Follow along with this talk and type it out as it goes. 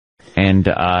and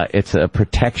it's a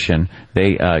protection.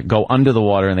 They go under the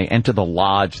water and they enter the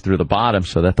lodge through the bottom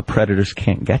so that the predators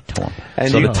can't get to them.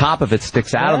 And so the top of it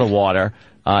sticks out of the water,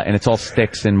 and it's all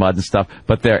sticks and mud and stuff.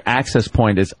 But their access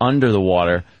point is under the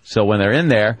water, so when they're in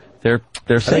there, they're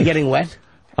safe. Are they getting wet?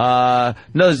 No,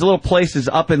 there's little places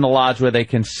up in the lodge where they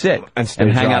can sit and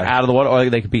hang out of the water, or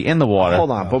they could be in the water. Hold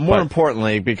on, but more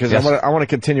importantly, because I want to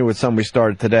continue with something we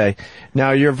started today.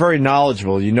 Now, you're very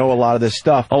knowledgeable. You know a lot of this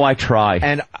stuff. Oh, I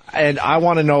try. And I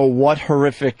want to know what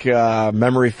horrific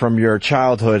memory from your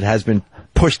childhood has been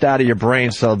pushed out of your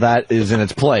brain so that is in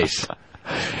its place.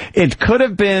 It could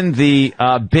have been the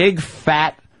big,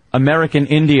 fat American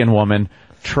Indian woman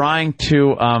trying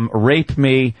to rape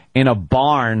me in a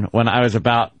barn when I was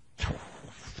about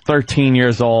 13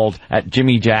 years old at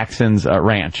Jimmy Jackson's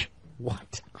ranch.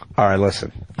 What? All right,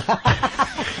 listen.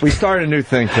 We started a new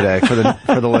thing today for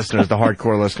the listeners, the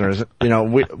hardcore listeners. You know,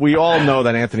 we all know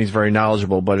that Anthony's very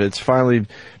knowledgeable, but it's finally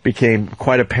became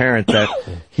quite apparent that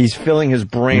he's filling his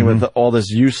brain with all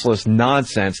this useless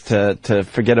nonsense to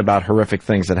forget about horrific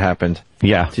things that happened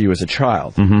to you as a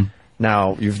child.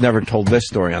 Now, you've never told this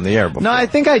story on the air before. No, I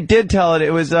think I did tell it. It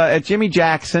was at Jimmy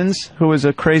Jackson's, who was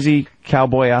a crazy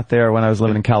cowboy out there when I was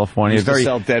living in California. He used to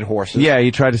sell dead horses. Yeah, he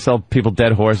tried to sell people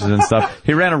dead horses and stuff.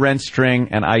 He ran a rent string,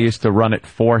 and I used to run it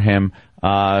for him.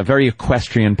 Very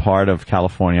equestrian part of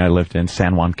California I lived in,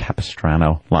 San Juan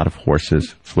Capistrano. A lot of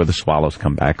horses. It's where the swallows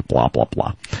come back, blah, blah,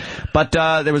 blah. But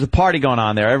there was a party going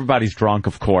on there. Everybody's drunk,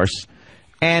 of course.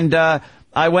 And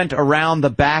I went around the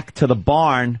back to the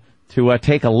barn to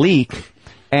take a leak,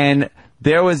 and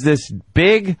there was this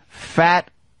big,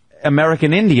 fat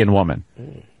American Indian woman.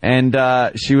 And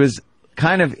she was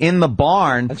kind of in the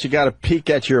barn. And she got a peek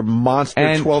at your monster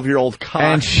 12-year-old cock.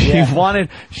 And she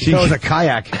wanted... She was a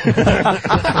kayak.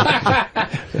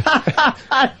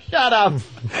 Shut up.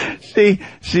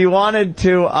 She wanted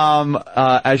to,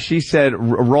 as she said,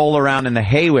 roll around in the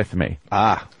hay with me.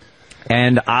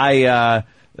 And I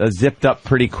zipped up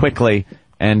pretty quickly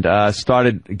and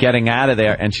started getting out of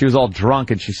there, and she was all drunk,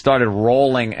 and she started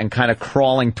rolling and kind of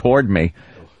crawling toward me.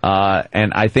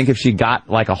 And I think if she got,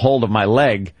 like, a hold of my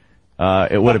leg,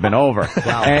 it would have been over.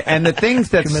 Wow. And the things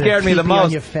that scared me the most...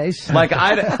 on your face? Like,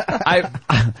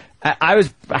 I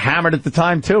was hammered at the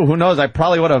time, too. Who knows? I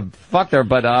probably would have fucked her,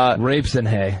 but... Rapes and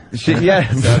hay. Is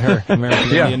that her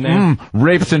American Indian name?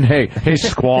 Rapes and hay. Hey,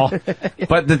 squaw.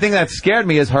 But the thing that scared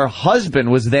me is her husband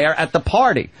was there at the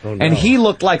party. Oh, no. And he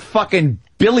looked like fucking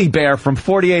Billy Bear from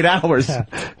 48 Hours.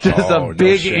 Just a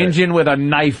big Indian with a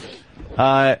knife.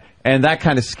 And that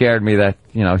kind of scared me that,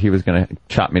 you know, he was going to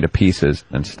chop me to pieces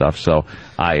and stuff. So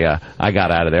I got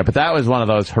out of there. But that was one of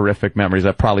those horrific memories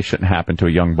that probably shouldn't happen to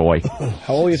a young boy.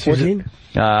 How old are you, 14?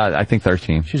 I think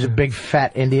 13. She's a big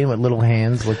fat Indian with little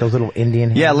hands, like those little Indian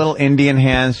hands. Yeah, little Indian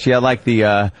hands. She had like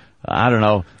the, I don't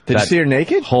know. Did you see her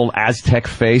naked? Whole Aztec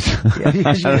face. I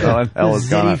don't know what the hell was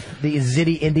going on. The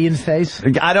zitty Indian face?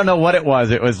 I don't know what it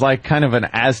was. It was like kind of an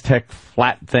Aztec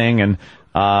flat thing, and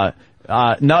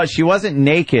no, she wasn't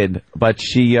naked, but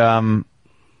she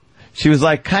was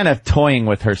like kind of toying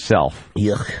with herself.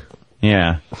 Yuck.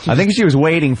 Yeah. I think she was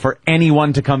waiting for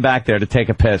anyone to come back there to take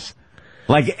a piss.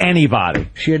 Like anybody.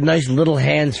 She had nice little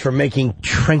hands for making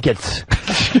trinkets.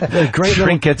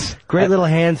 Trinkets. Great little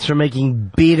hands for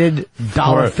making beaded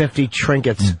 $1.50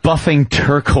 trinkets. Buffing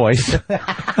turquoise.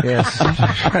 Yes.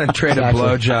 Trying to trade a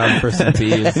blowjob for some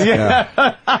peas. Yeah.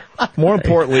 More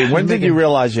importantly, when did you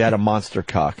realize you had a monster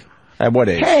cock? At what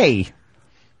age? Hey!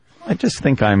 I just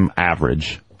think I'm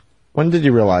average. When did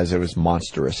you realize it was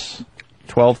monstrous?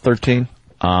 12, 13?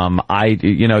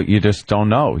 You just don't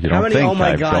know. You don't think. Oh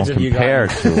my God, don't compare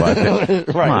to what.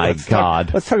 Right, my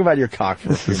God. Let's talk about your cock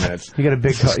for a few minutes. You got a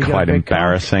big cock. It's quite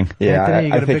embarrassing. Yeah,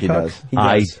 Anthony, I think he does.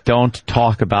 I don't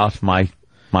talk about my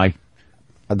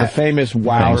the famous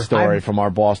wow story from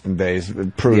our Boston days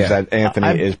proves that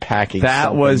Anthony is packing.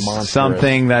 That was monstrous.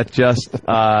 something that just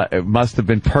it must have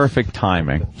been perfect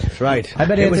timing. That's right. I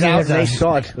bet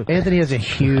Anthony has a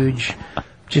huge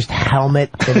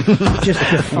helmet. Just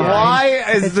defined. Why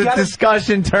is the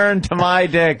discussion turned to my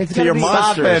dick? It's to your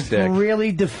monstrous dick.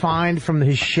 Really defined from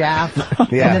his shaft,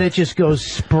 and then it just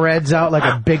spreads out like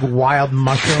a big wild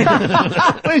mushroom.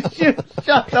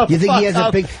 You think he has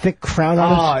a big thick crown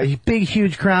on it? Big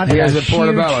huge crown. He has a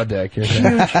portobello dick.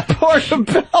 Huge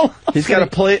portobello. He's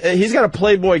got a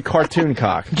Playboy cartoon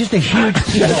cock. Just a huge,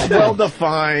 well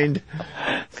defined.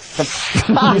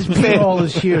 His ball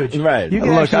is huge. Right.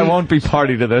 Look, I won't be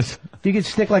party to this. You could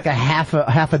stick like half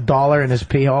a dollar in his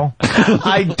pee hole.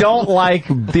 I don't like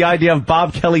the idea of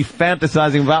Bob Kelly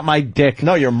fantasizing about my dick.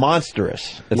 No, you're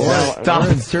monstrous. Stop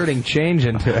inserting change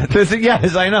into it.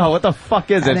 Yes, I know. What the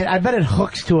fuck is it? I bet it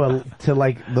hooks to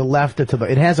like the left or to the.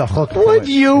 It has a hook. Would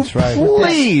you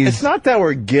please? It's not that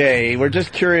we're gay. We're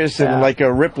just curious in like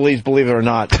a Ripley's Believe It or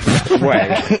Not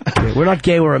way. We're not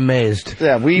gay. We're amazed.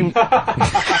 Yeah, we.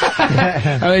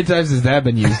 How many times has that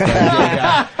been used?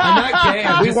 I'm not gay.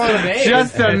 I'm just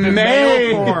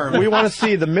amazed. We want to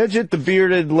see the midget, the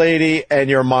bearded lady, and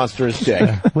your monstrous dick.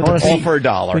 All for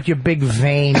 $1. With your big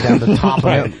vein down the top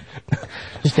of it.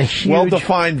 Just a huge...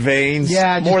 well-defined veins.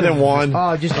 Yeah, more than one.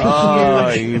 Oh, just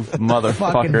a huge... you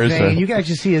motherfuckers. Vein. You can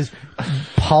actually see his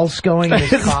pulse going in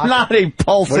his It's cock. not a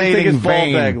pulsating his ball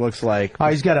vein. bag looks like. Oh,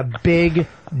 he's got a big,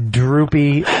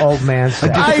 droopy old man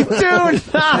sack. I do not.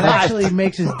 It actually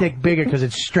makes his dick bigger because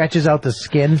it stretches out the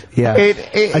skin. Yeah. A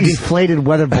deflated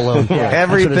weather balloon. Yeah,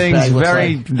 everything's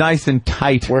very nice and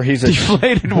tight. Where he's a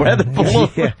deflated weather balloon.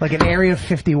 Yeah, like an Area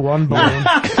 51 balloon.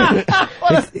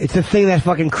 It's a thing that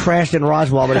fucking crashed in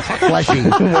Roswell, but it's fleshy.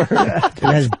 It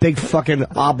has big fucking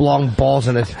oblong balls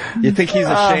in it. You think he's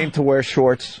ashamed to wear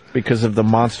shorts because of the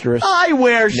monstrous I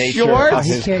wear nature shorts. of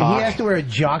his He cock? has to wear a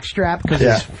jock strap because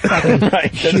his fucking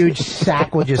huge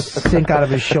sack will just sink out of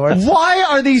his shorts. Why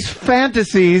are these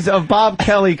fantasies of Bob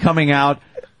Kelly coming out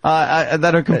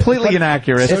that are completely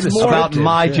inaccurate about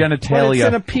my genitalia? Well, it's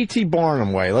in a P.T.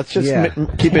 Barnum way. Let's just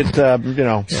keep it,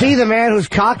 See the man whose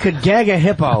cock could gag a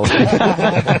hippo.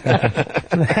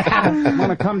 I'm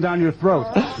gonna come down your throat.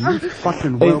 You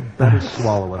fucking well better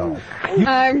swallow it all.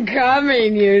 I'm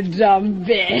coming, you dumb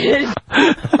bitch.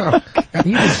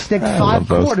 You can stick 5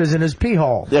 quarters in his pee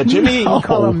hole. Yeah, Jimmy.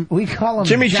 We call him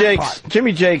Jimmy jackpot. Jakes.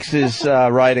 Jimmy Jakes is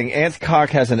writing. Ant's cock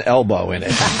has an elbow in it.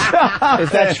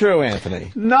 Is that true,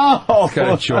 Anthony? No. It's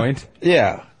got a joint.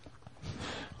 Yeah.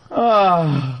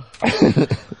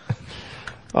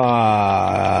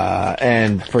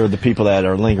 And for the people that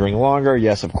are lingering longer,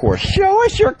 yes, of course. Show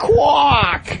us your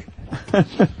quack.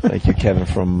 Thank you, Kevin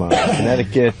from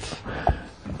Connecticut.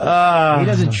 He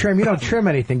doesn't trim. You don't trim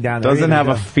anything down there. Doesn't have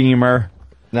a femur.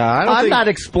 No, I'm not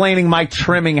explaining my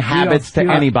trimming habits to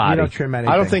anybody. You don't trim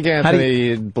anything. I don't think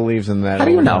Anthony believes in that. How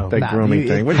do you know? That grooming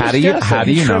thing. How do you know?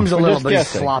 Trims a little, but he's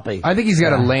sloppy. I think he's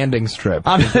got a landing strip.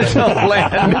 I'm just a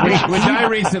landing Which I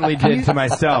recently did to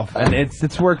myself, and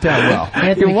it's worked out well.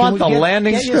 Anthony, You want can we the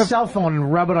landing get your strip? cell phone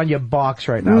and rub it on your box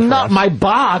right now. Not my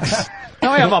box.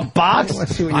 Now I have a box.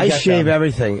 Let's see what you I got shave down.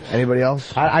 everything. Anybody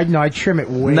else? I trim it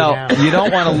way No, down. you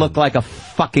don't want to look like a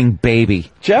fucking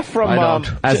baby. Jeff from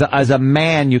As a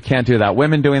man, you can't do that.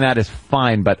 Women doing that is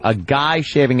fine, but a guy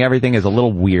shaving everything is a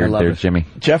little weird there, Jimmy.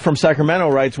 Jeff from Sacramento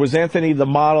writes, was Anthony the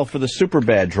model for the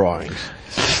Superbad drawings?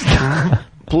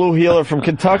 Blue Healer from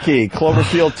Kentucky,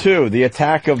 Cloverfield 2, The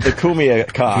Attack of the Kumia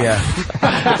Cock.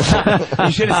 Yeah.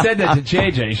 You should have said that to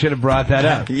JJ. You should have brought that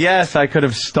up. Yes, I could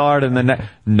have starred in the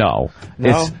No.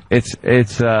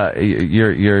 It's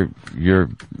you're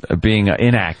being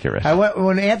inaccurate.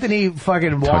 When Anthony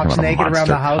fucking walks about a naked around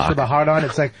monster the house cock. with a heart on,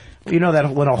 it's like, you know that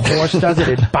when a horse does it,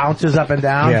 it bounces up and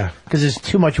down? Yeah. Because there's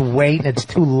too much weight and it's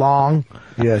too long.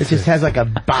 Yes, it just has like a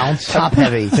bounce. Top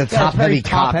heavy. It's a top heavy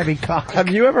cock. Top heavy cock. Have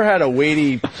you ever had a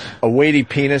weighty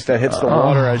penis that hits the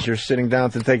water as you're sitting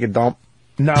down to take a dump?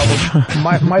 No,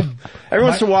 but Every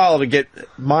once in a while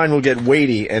mine will get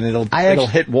weighty and it'll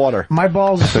hit water. my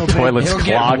balls are so big. Toilet's He'll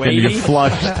get clogged and you weighty?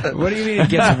 flushed. What do you mean it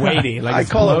gets weighty? Like I it's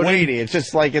call bloated? it weighty. It's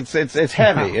just like it's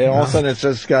heavy. And all of a sudden it's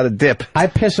just got a dip. I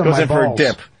piss on Goes my in balls. for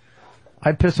a dip.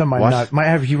 I piss on my What? nut. I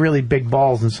have really big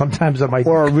balls, and sometimes I might.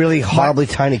 Or a really horribly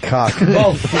tiny cock.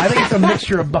 both. I think it's a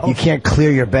mixture of both. You can't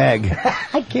clear your bag.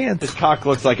 I can't. His cock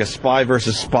looks like a spy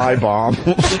versus spy bomb.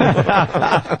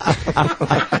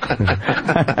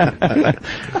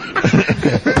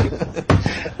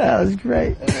 That was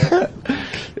great.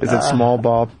 Is it small,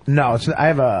 Bob? No, I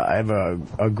have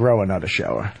a grower, not a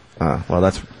shower. Well,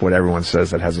 that's what everyone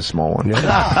says that has a small one.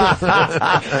 That's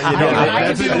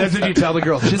what you tell the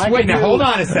girls. Just wait now. Hold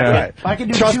on a second. Right. I can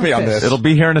do Trust two me on fists. this. It'll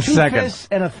be here in a 2 second. fists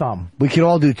and a thumb. We could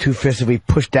all do 2 fists if we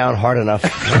push down hard enough.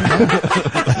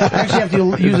 I actually have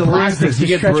to use elastics to You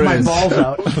get stretch my bruised. balls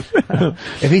out.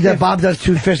 If Bob does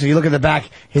 2 fists, if you look at the back,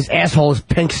 his asshole is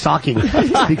pink stocking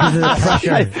because of the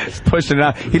pressure. It's pushing it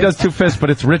out. He does 2 fists, but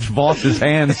it's Rich Voss's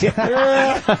hands. You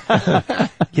ever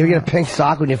get a pink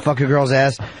sock when you fuck a girl's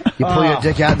ass? You pull your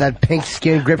dick out and that pink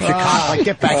skin grips your cock like,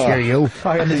 get back here, you.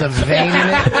 And there's a vein in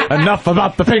it. Enough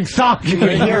about the pink sock. You can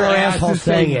hear her asshole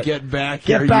saying it. Get back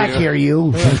Get here, back you. here,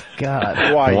 you.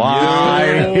 God.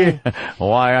 Why?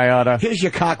 Why I oughta. Here's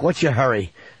your cock. What's your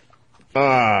hurry?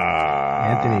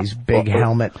 Anthony's big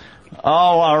helmet. Oh,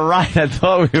 all right. I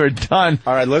thought we were done.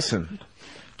 All right, listen.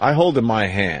 I hold in my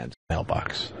hand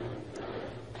Mailbox.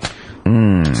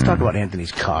 Let's talk about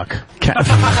Anthony's cock.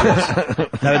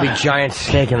 That'd be giant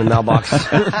snake in the mailbox.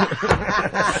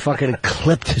 Fucking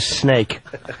clipped snake.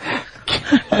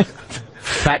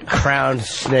 Fat crowned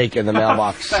snake in the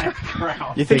mailbox.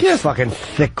 You think Big fucking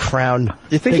thick crown.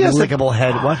 You think big he has to- lickable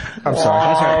head. What? I'm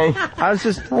sorry. I was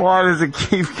just... Why does it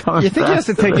keep coming? You think he has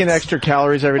to take in extra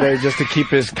calories every day just to keep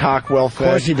his cock well fed?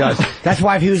 Of course he does. That's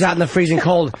why if he was out in the freezing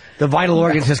cold, the vital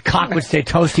organs, his cock would stay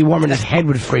toasty warm and his head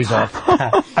would freeze off.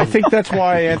 I think that's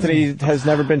why Anthony has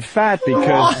never been fat,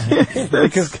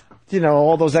 because you know,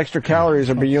 all those extra calories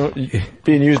are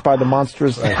being used by the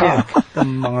monstrous cock. The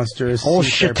monstrous. Old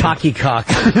shiitake cock.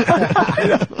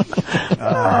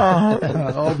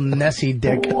 Old Nessie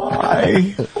dick.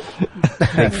 Why?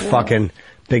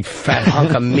 Big fat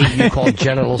hunk of meat you call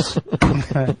genitals.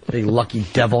 Big lucky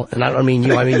devil. And I don't mean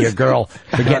you, I mean your girl.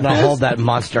 For getting a hold of that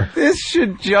monster. This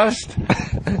should just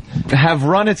have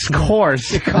run its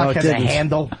course. Your cock has a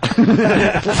handle.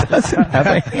 It doesn't have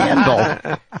a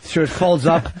handle. Sure, it folds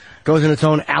up, goes in its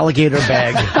own alligator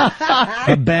bag.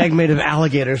 A bag made of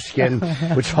alligator skin,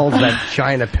 which holds that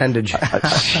giant appendage.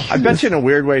 I bet you in a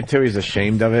weird way, too, he's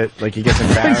ashamed of it. Like, he gets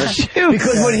embarrassed.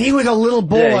 Because when he was a little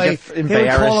boy, he they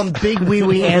would call him Big Wee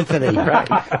Wee Anthony.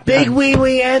 Big Wee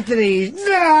Wee Anthony.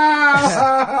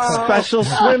 No! Special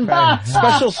swim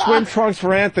trunks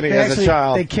for Anthony as a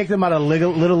child. They kicked him out of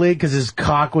Little League because his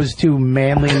cock was too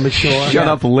manly and mature. Shut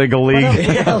up, Legal League.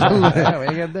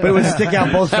 But it would stick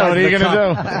out both sides. What are you of the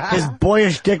gonna cup. His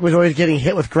boyish dick was always getting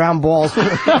hit with ground balls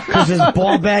because his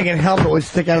ball bag and helmet would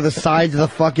stick out of the sides of the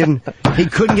fucking... He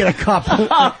couldn't get a cup.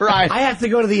 Right. I have to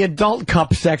go to the adult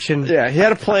cup section. Yeah, he had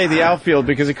to play the outfield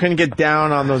because he couldn't get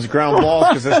down on those ground balls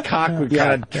because his cock would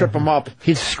kind of trip him up.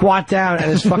 He'd squat down and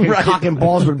his fucking cock and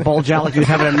balls would bulge out like he was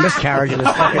having a miscarriage in his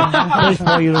fucking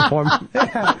baseball uniform.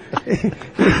 He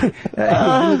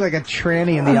looked like a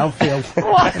tranny in the outfield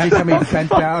every time he bent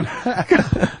down.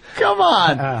 Come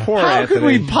on. Poor How Anthony. could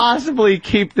we possibly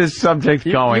keep this subject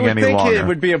going you would any think longer? it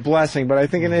would be a blessing, but I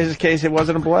think in his case it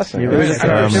wasn't a blessing. It was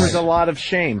There a was a lot of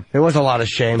shame. There was a lot of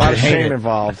shame. A lot of I hated shame it.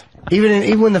 involved.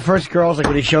 Even when the first girls, like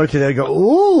when he showed it to them, they'd go,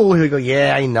 ooh, he would go,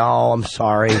 yeah, I know, I'm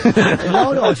sorry.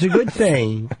 No, it's a good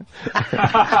thing.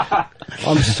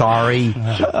 I'm sorry.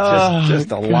 Just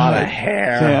a lot of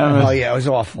hair. Damn it. Oh yeah, it was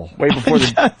awful. Way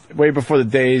before the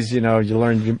days, you know, you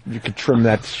learned you could trim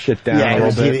that shit down Yeah, a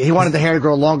little bit. he wanted the hair to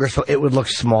grow longer so it would look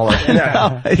smaller.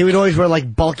 He would always wear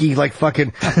like bulky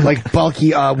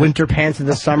winter pants in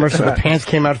the summer so the pants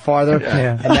came out farther.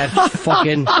 Yeah. And that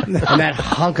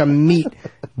hunk of meat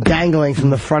dangling from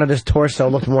the front of his torso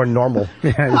looked more normal.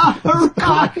 His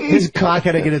cock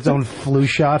had to get its own flu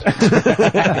shot.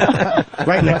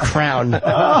 Right in the crown.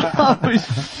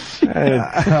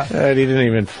 And he didn't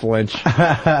even flinch. No,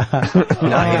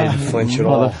 he didn't flinch at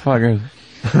all. Motherfuckers.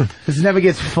 This never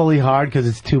gets fully hard because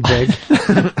it's too big.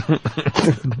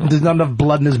 There's not enough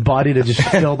blood in his body to just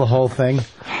fill the whole thing.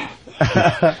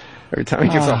 Every time he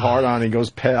gets a hard on, he goes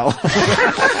pale.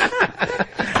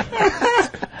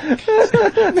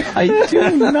 I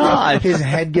do not. His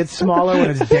head gets smaller when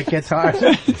his dick gets hard.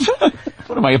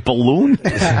 What am I, a balloon?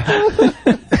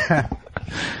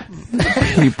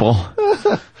 People.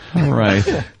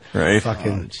 Right. Right.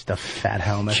 Fucking just a fat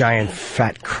helmet. Giant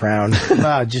fat crown.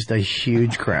 Just a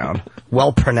huge crown.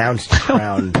 Well pronounced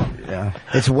crown. Yeah.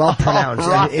 It's well pronounced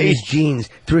in his genes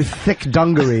through thick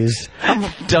dungarees.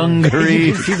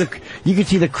 Dungaree. You can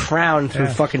see the crown through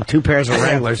fucking two pairs of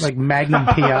Wranglers. Like Magnum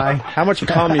PI. How much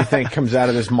cum you think comes out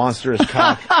of this monstrous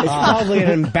cock? It's probably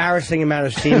an embarrassing amount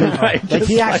of semen. Like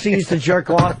he actually used to jerk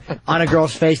off on a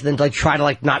girl's face and then like try to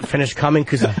like not finish coming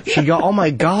because she'd go, "Oh my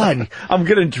god, I'm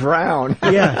gonna drown."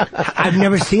 yeah, I've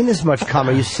never seen this much cum.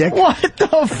 Are you sick?" What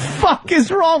the fuck is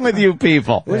wrong with you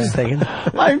people? What is thinking?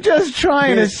 I'm just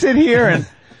trying to sit here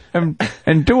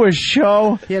and do a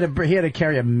show. He had to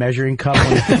carry a measuring cup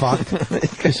when he fucked,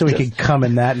 just so he could come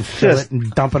in that and fill it and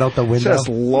dump it out the window. Just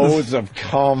loads of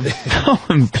cum. So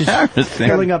embarrassing.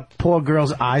 Filling up poor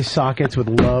girls' eye sockets with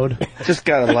load.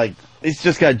 He's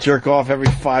just got to jerk off every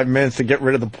 5 minutes to get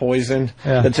rid of the poison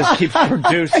that just keeps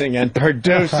producing and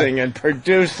producing and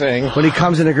producing. When he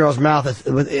comes in a girl's mouth,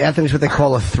 Anthony's what they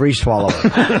call a three swallower.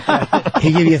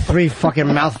 He give you 3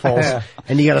 fucking mouthfuls,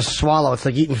 and you gotta swallow. It's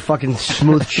like eating fucking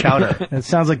smooth chowder. It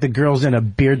sounds like the girl's in a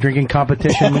beer drinking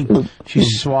competition.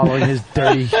 She's swallowing his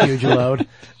dirty, huge load.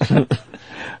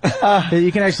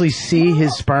 You can actually see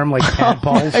his sperm like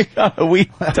tadpoles. Are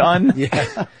we done?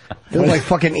 Yeah. They look like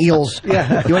fucking eels.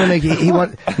 Yeah. You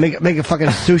want to make a fucking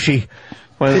sushi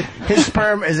His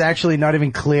sperm is actually not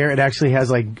even clear. It actually has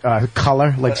like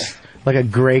color, like a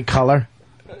gray color.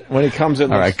 When he comes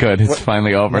in, all right, good. It's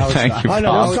finally over. No, Thank you. I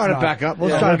know. Paul. We'll start it back up.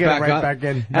 We'll start it back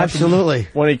in. Absolutely.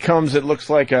 when he comes, it looks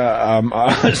like a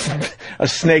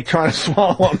snake trying to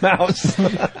swallow a mouse.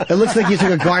 It looks like he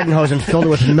took a garden hose and filled it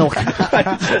with milk.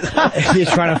 He's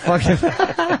trying to fucking.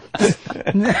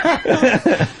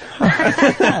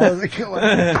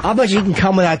 I'll bet you can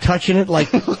come without touching it.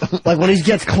 Like when he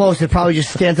gets close, it probably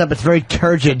just stands up. It's very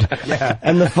turgid,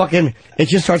 and it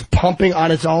just starts pumping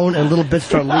on its own, and little bits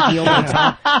start leaking over the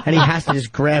top, and he has to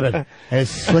just grab it, and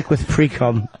it's slick with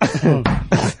pre-cum.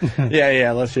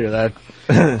 Yeah, let's hear that.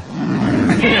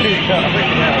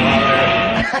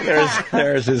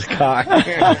 There's his cock.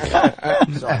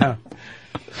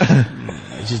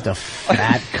 It's just a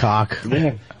fat cock.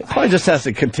 Yeah. It probably just has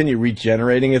to continue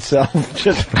regenerating itself.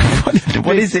 Just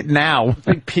what is it now?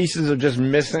 big pieces are just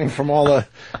missing from all the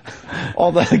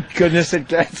goodness it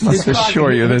gets. Must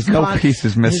assure you, there's no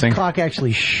pieces missing. His cock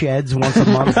actually sheds once a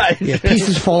month. Yeah,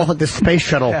 pieces fall off like the space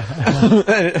shuttle.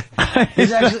 and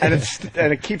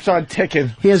it keeps on ticking.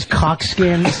 He has cock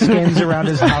skins around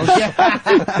his house.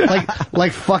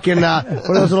 like fucking what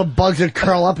are those little bugs that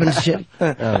curl up and shit?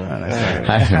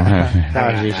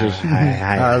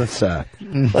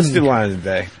 Let's do line of the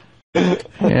day.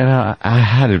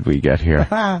 How did we get here?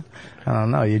 I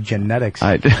don't know. Your genetics.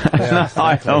 I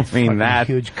don't mean that.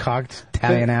 Huge cocked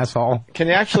Italian asshole. Can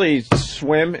you actually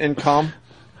swim in cum?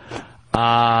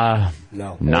 No,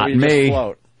 not Or you me. Just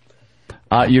float?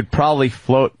 You'd probably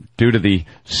float due to the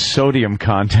sodium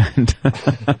content.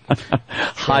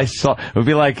 High salt. It would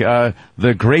be like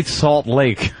the Great Salt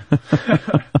Lake.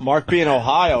 Mark B. in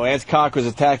Ohio, Ant's cock was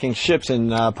attacking ships in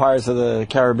Pirates of the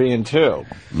Caribbean too.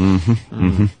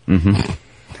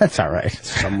 That's all right.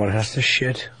 Someone has to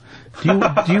shit. Do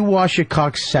you wash your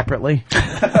cock separately?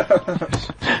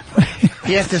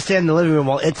 He has to stand in the living room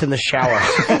while it's in the shower.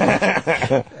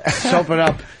 Soap it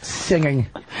up. Singing.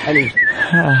 And he...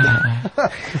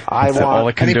 All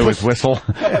it can do is whistle.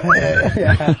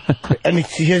 And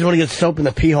he doesn't want to get soap in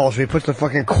the pee hole, so he puts the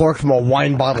fucking cork from a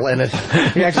wine bottle in it.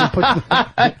 He actually puts...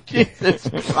 Jesus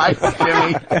Christ,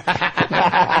 Jimmy.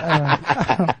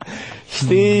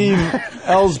 Steve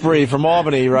Ellsbury from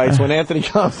Albany writes, when Anthony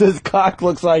comes, his cock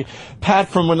looks like Pat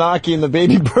from Wanaki in the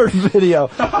Baby Bird video.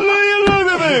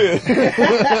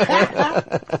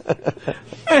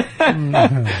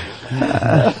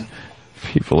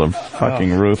 People are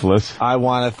fucking ruthless. I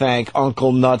want to thank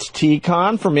Uncle Nuts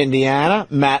T-Con from Indiana,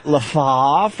 Matt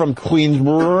LaFaw from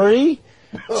Queensbury,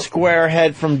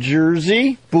 Squarehead from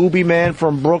Jersey, Booby Man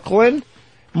from Brooklyn,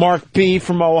 Mark B.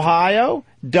 from Ohio,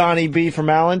 Donnie B. from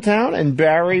Allentown, and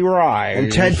Barry Rye.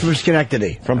 And Ted from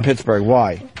Schenectady. From Pittsburgh.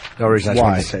 Why? No reason I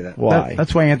wanted to say that. Why?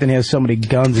 That's why Anthony has so many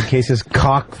guns, in case his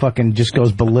cock fucking just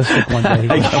goes ballistic one day.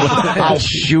 I'll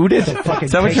shoot it?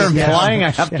 Is that what you're implying?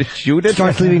 I have to shoot it?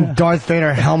 Starts leaving Darth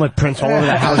Vader helmet prints all over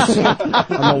the house,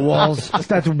 on the walls.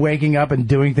 Starts waking up and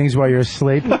doing things while you're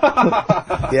asleep.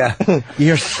 Yeah. You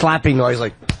hear slapping noise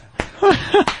like...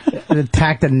 And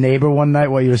attacked a neighbor one night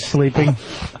while you were sleeping.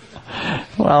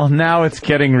 Well, now it's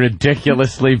getting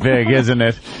ridiculously big, isn't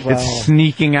it? It's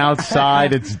sneaking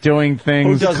outside. It's doing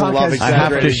things. Who doesn't love I have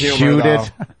to exaggerated humor, shoot though?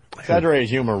 it. Exaggerated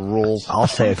humor rules. I'll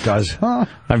say it does.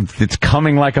 It's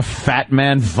coming like a fat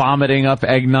man vomiting up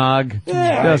eggnog.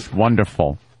 Just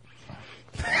wonderful.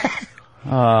 He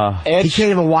can't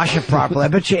even wash it properly. I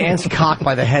bet you Ant's cock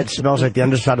by the head smells like the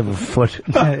underside of a foot.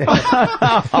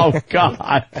 Oh,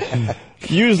 God.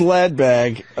 Use lead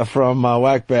bag from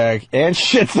Whack Bag and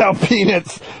shits out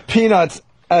peanuts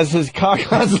as his cock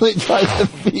constantly tries to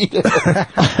feed it.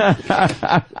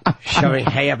 Shoving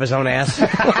hay up his own ass.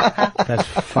 That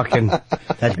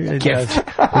gift.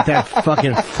 With that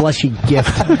fucking fleshy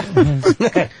gift.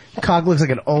 Cock looks like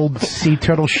an old sea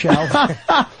turtle shell.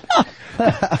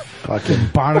 Fucking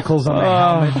barnacles on the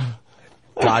helmet.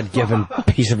 God-given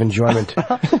piece of enjoyment.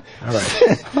 All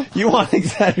right. You want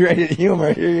exaggerated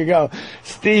humor? Here you go.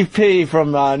 Steve P.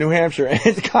 from New Hampshire.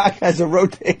 His cock has a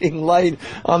rotating light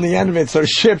on the end of it so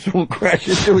ships won't crash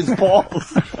into his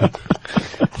balls.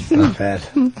 Not bad.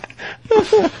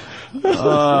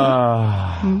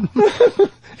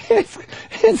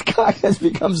 His cock has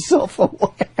become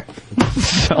self-aware.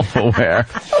 Self-aware.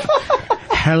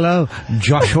 Hello,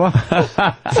 Joshua.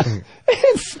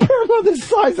 It's sperm on the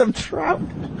size of trout.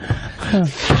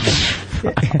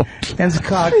 Ant's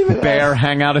cock. Bear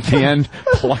hang out at the end,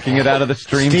 plucking it out of the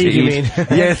stream Steve, to you eat. mean?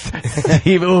 Yes,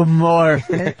 Steve, more.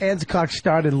 Ant's cock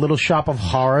started in Little Shop of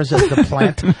Horrors as the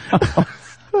plant.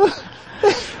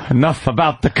 Enough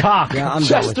about the cock. Yeah, I'm done with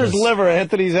Chester's this. liver,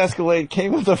 Anthony's Escalade,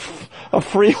 came with a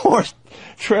free horse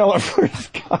trailer for his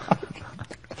cock.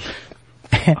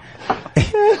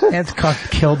 Ant's cock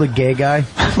killed a gay guy.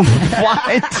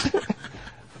 What?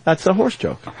 That's a horse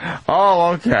joke.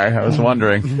 Oh, okay. I was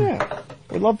wondering. Yeah.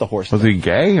 We love the horse. Was he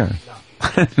gay or?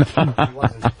 He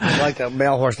liked a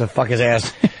male horse to fuck his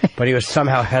ass, but he was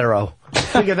somehow hetero.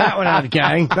 Figure that one out,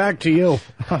 gang. Back to you.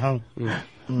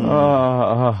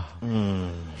 Oh,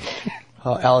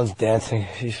 Ellen's dancing.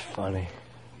 She's funny.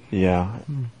 Yeah.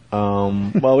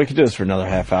 Well, we could do this for another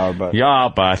half hour, but Yeah,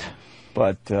 but.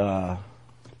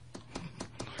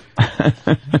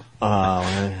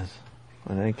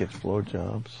 When Hank gets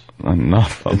blowjobs.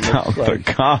 Enough about the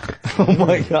cock. Oh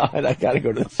my God, I gotta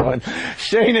go to this one.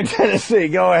 Shane in Tennessee,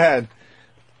 go ahead.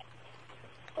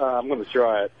 I'm going to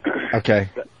try it. Okay.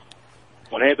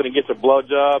 When Anthony gets a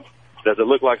blowjob, does it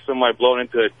look like somebody blowing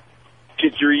into a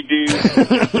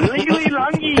didgeridoo? Legally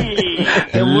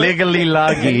longy. Legally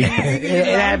loggy. It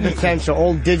had potential.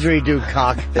 Old didgeridoo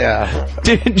cock. Yeah.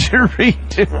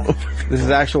 Didgeridoo. This is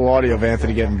actual audio of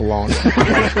Anthony getting blown. Here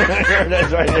it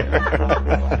is right here.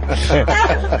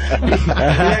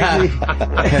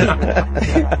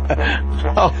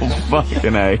 Oh,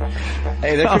 fucking A.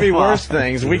 Hey, there could be worse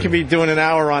things. We could be doing an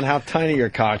hour on how tiny your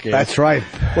cock is. That's right.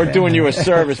 We're doing you a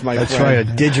service, my That's friend.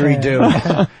 right. A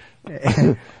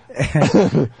didgeridoo.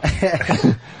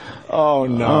 Oh,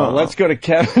 no. Let's go to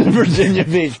Kevin in Virginia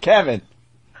Beach. Kevin.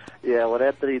 Yeah, when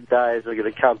Anthony dies, we're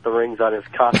going to count the rings on his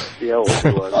cock to see how old he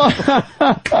was.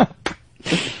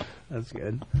 That's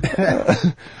good.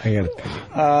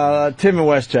 Tim in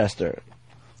Westchester.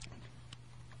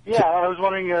 Yeah, I was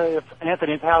wondering if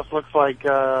Anthony's house looks like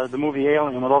the movie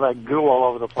Alien with all that goo all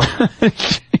over the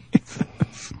place.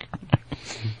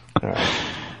 All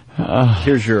right.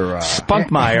 Here's your...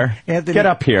 Spunkmeyer, Anthony, get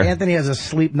up here. Anthony has a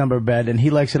sleep number bed, and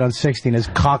he likes it on 60, and his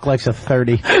cock likes a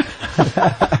 30.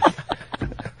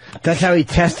 That's how he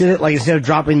tested it. Like, instead of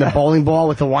dropping the bowling ball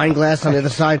with the wine glass on the other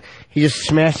side, he just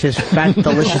smashed his fat,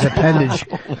 delicious appendage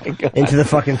into the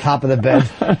fucking top of the bed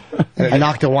and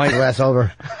knocked the wine glass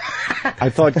over.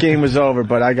 I thought game was over,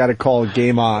 but I got to call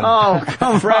game on. Oh,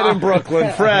 come Fred on. in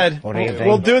Brooklyn. Fred, What do you think?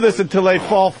 we'll do this until they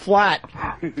fall flat.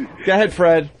 Go ahead,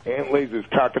 Fred. Ant lays his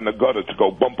cock in the gutter to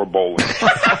go bumper bowling.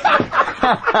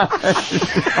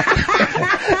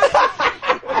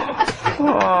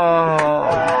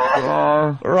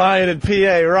 Ryan in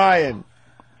PA. Ryan.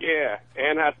 Yeah,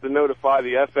 Ant has to notify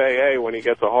the FAA when he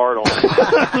gets a hard on.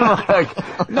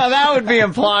 Now that would be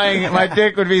implying my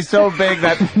dick would be so big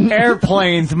that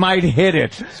airplanes might hit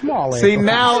it. Small See,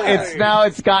 airplanes. now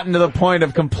it's gotten to the point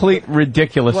of complete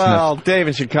ridiculousness. Well, Dave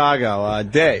in Chicago.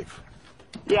 Dave.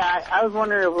 Yeah, I was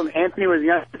wondering if when Anthony was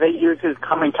young, if they used his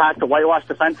coming cock to whitewash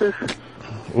the fences.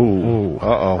 Ooh.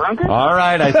 Uh-oh. Drunken? All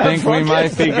right, I think we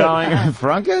might be going.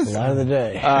 Frunkus? Line of the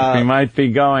day. We might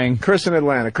be going. Chris in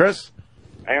Atlanta. Chris?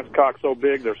 Ant's cock's so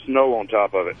big, there's snow on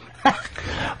top of it.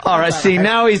 All right, see,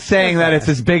 now he's saying that it's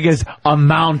as big as a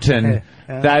mountain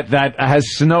that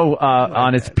has snow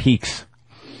on its peaks.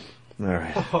 All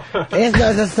right.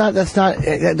 That's not,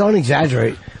 don't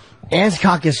exaggerate. Ant's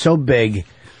cock is so big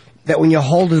that when you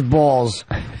hold his balls,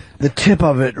 the tip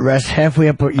of it rests halfway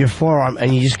up your forearm,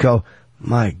 and you just go,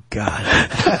 my God.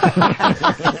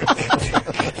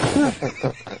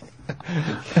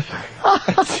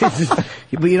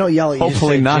 But you don't yell it. You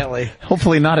Hopefully just say not. Gently.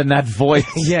 Hopefully not in that voice.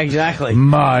 Yeah, exactly.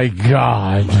 My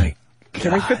God.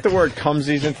 Can we fit the word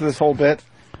cumsies into this whole bit?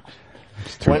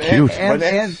 It's too cute. When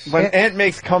Ant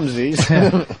makes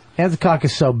cumsies. Ant's cock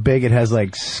is so big it has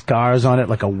like scars on it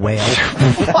like a whale.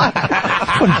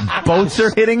 What, boats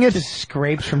are hitting it? Just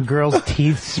scrapes from girls'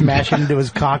 teeth smashing into his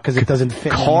cock because it doesn't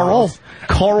fit. Coral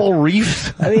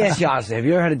reefs? Let me ask you honestly, have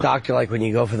you ever had a doctor, like when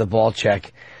you go for the ball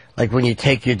check, like when you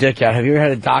take your dick out, have you ever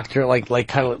had a doctor like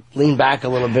kind of lean back a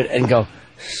little bit and go,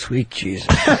 sweet Jesus?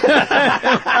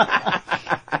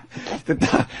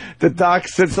 The doc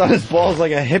sits on his balls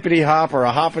like a hippity hop or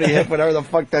a hoppity hip, whatever the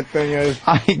fuck that thing is.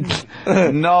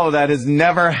 No, that has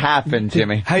never happened,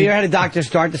 Jimmy. Have you ever had a doctor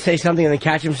start to say something and then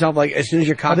catch himself, like as soon as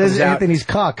your cock This comes is out? Anthony's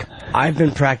cock. I've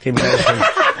been practicing medicine.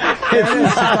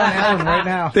 It's on Ellen right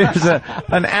now. There's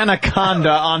an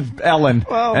anaconda on Ellen,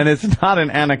 and it's not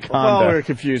an anaconda. Well, we were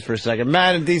confused for a second.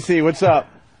 Matt in D.C., what's up?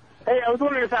 Hey, I was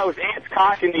wondering if that was Ant's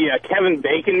cock in the Kevin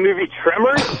Bacon movie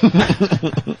Tremors.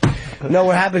 No,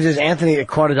 what happens is Anthony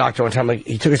caught a doctor one time, like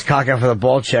he took his cock out for the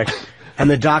ball check, and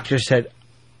the doctor said,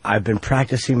 I've been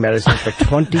practicing medicine for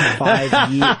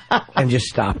 25 years, and just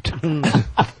stopped.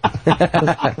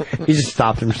 He just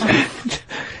stopped himself.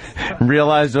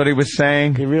 Realized what he was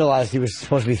saying? He realized he was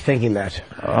supposed to be thinking that.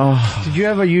 Did you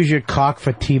ever use your cock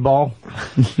for T-ball?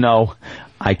 No,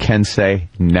 I can say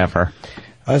never.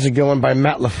 How's it going by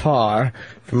Matt LaFar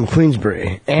from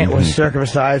Queensbury? Ant was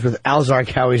circumcised with Alzar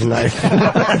Cowie's knife.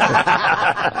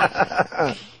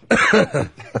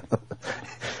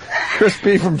 Chris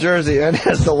B. from Jersey, and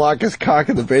has to lock his cock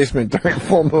in the basement during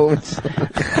full moons.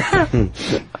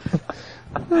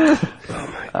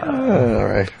 All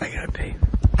right. I gotta pee.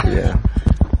 Yeah.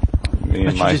 Me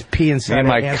and just pee inside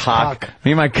my Ant's cock. cock.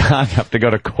 Me and my cock have to go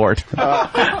to court.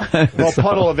 Well,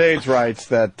 Puddle of AIDS writes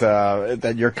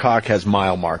that your cock has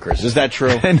mile markers. Is that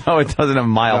true? No, it doesn't have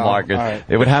mile No, markers. all right.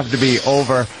 It would have to be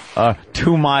over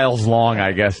 2 miles long,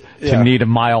 I guess, Yeah. to need a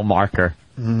mile marker.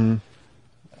 Mm-hmm.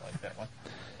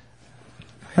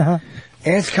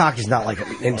 Ant's cock is not like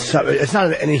it's not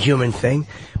an inhuman thing,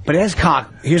 but Ant's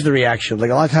cock. Here's the reaction. Like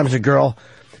a lot of times, a girl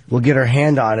will get her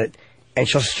hand on it, and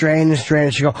she'll strain and strain,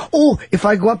 and she'll go, "Oh, if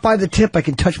I go up by the tip, I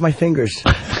can touch my fingers."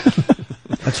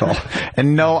 That's all.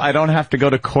 And no, I don't have to go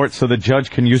to court so the judge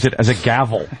can use it as a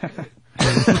gavel.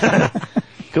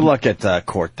 Good luck at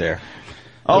court there.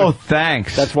 Oh,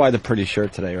 thanks. That's why the pretty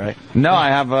shirt today, right? No, I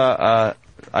have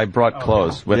I brought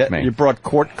clothes with me. You brought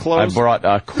court clothes? I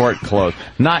brought court clothes.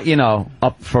 Not,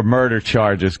 up for murder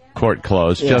charges, court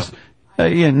clothes. Yeah. Just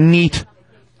neat.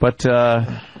 But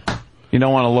you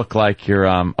don't want to look like you're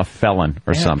a felon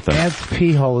or something. Ant's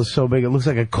pee hole is so big, it looks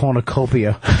like a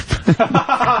cornucopia.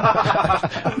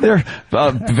 There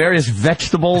are various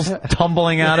vegetables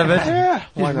tumbling out of it. Yeah.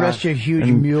 Just rest your huge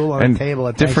mule on a table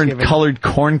at different Thanksgiving. colored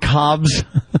corn cobs.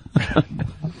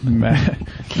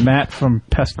 Matt from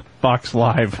Pest Box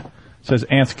Live says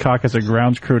Ant's cock has a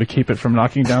grounds crew to keep it from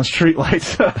knocking down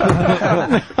streetlights.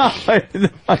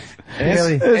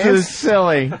 Really? This is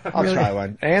silly. I'll try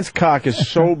one. Ant's cock is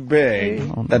so big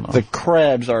that the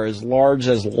crabs are as large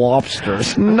as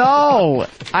lobsters. No,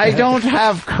 I don't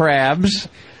have crabs.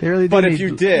 They really do But if need-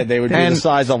 you did, they would be the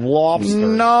size of lobsters.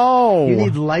 No. You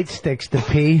need light sticks to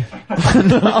pee. No,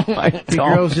 I The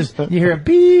don't. girls just, you hear a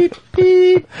beep,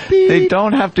 beep, beep. They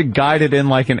don't have to guide it in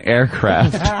like an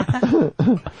aircraft.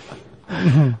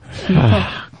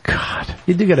 Oh, God.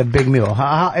 You do get a big mule.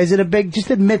 Is it a big, just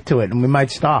admit to it and we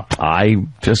might stop. I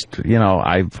just,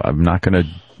 I'm not going to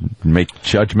make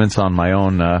judgments on my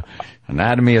own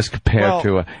anatomy as compared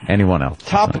to anyone else.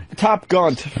 Top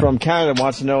Gunt from Canada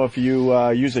wants to know if you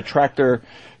use a tractor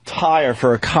tire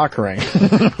for a cock ring.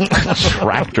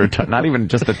 Tractor tire, not even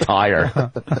just a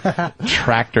tire.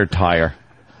 Tractor tire.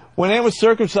 When Ant was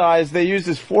circumcised, they used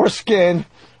his foreskin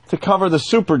to cover the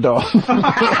Superdome.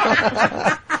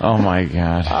 Oh, my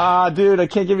God. Dude, I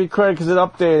can't give you credit because it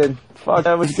updated. Fuck,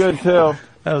 that was good, too.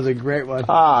 That was a great one.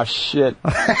 Shit.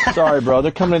 Sorry, bro.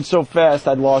 They're coming in so fast,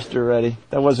 I lost you already.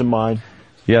 That wasn't mine.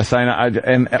 Yes, I know.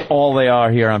 And all they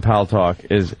are here on Pal Talk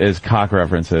is cock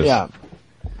references. Yeah.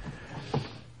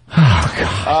 Oh,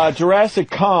 God. Jurassic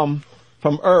Cum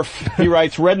from Earth. He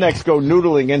writes, rednecks go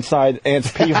noodling inside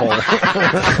Ant's pee hole.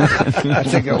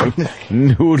 That's a good one.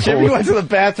 Noodle. Jimmy went to the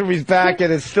bathroom, he's back,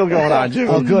 and it's still going on, Jimmy.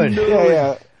 Oh, good.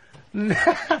 Yeah.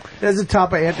 There's the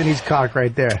top of Anthony's cock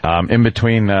right there. In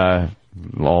between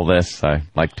all this, I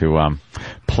like to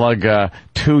plug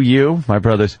 2U, my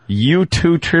brother's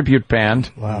U2 tribute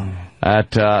band. Wow.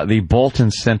 At the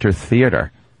Bolton Center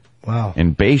Theater. Wow.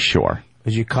 In Bayshore.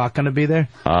 Is your cock going to be there?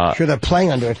 Sure, they're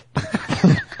playing under it.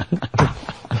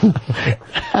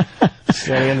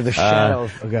 Standing under the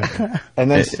shadows. Okay. And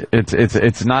then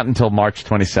it's not until March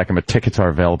 22nd, but tickets are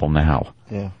available now.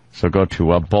 Yeah. So go to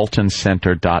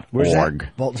boltoncenter.org. Where's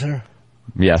that? Bolton Center?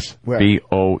 Yes. Where?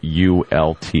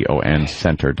 BOULTON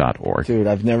center.org. Dude,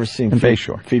 I've never seen In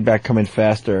Bayshore. feedback come in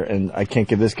faster, and I can't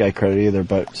give this guy credit either,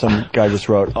 but some guy just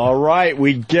wrote, all right,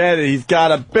 we get it. He's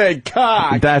got a big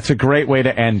cock. That's a great way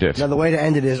to end it. Now, the way to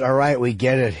end it is, all right, we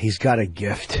get it. He's got a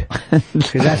gift.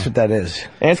 Because that's what that is.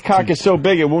 Ant's cock is so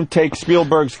big it won't take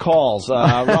Spielberg's calls.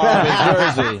 Rob in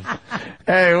Jersey.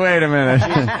 Hey, wait a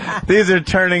minute. These are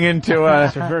turning into They're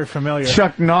very familiar.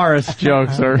 Chuck Norris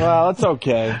jokes. Well, it's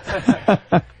okay.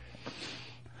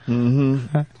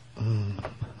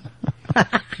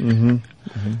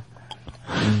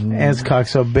 Ant's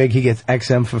cock's so big he gets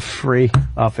XM for free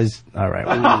off his. All right.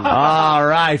 All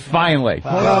right, finally.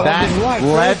 on,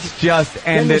 Let's just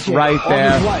end Finish it it. right On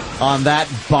there his what? on that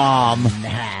bomb.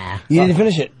 You didn't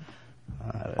finish it.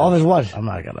 All his what? I'm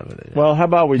not gonna. Well, how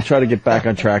about we try to get back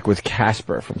on track with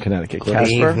Casper from Connecticut. Good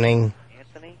Casper? evening.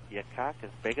 Anthony, your cock is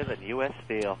bigger than U.S.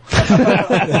 Steel.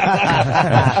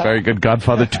 Very good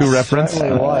Godfather 2 reference.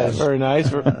 Certainly was. Very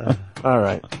nice. All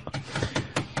right.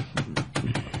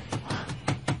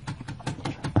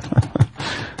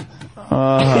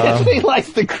 Uh-huh. Anthony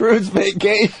likes the cruise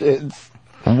vacations.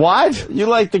 What? You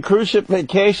like the cruise ship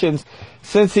vacations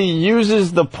since he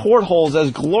uses the portholes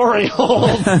as glory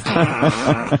holes.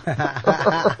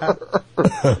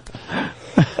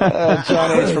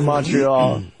 John H. from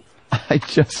Montreal. I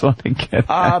just want to get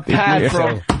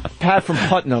Pat from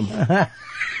Putnam.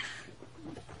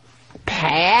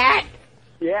 Pat?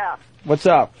 Yeah. What's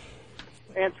up?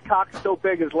 Ant's cock's so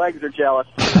big his legs are jealous.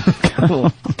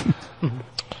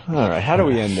 All right, how do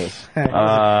we end this? He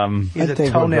has a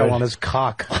toenail on his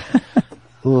cock.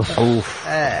 Oof.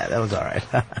 That was all right.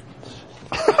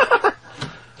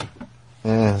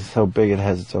 So big it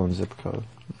has its own zip code.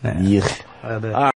 Yeah.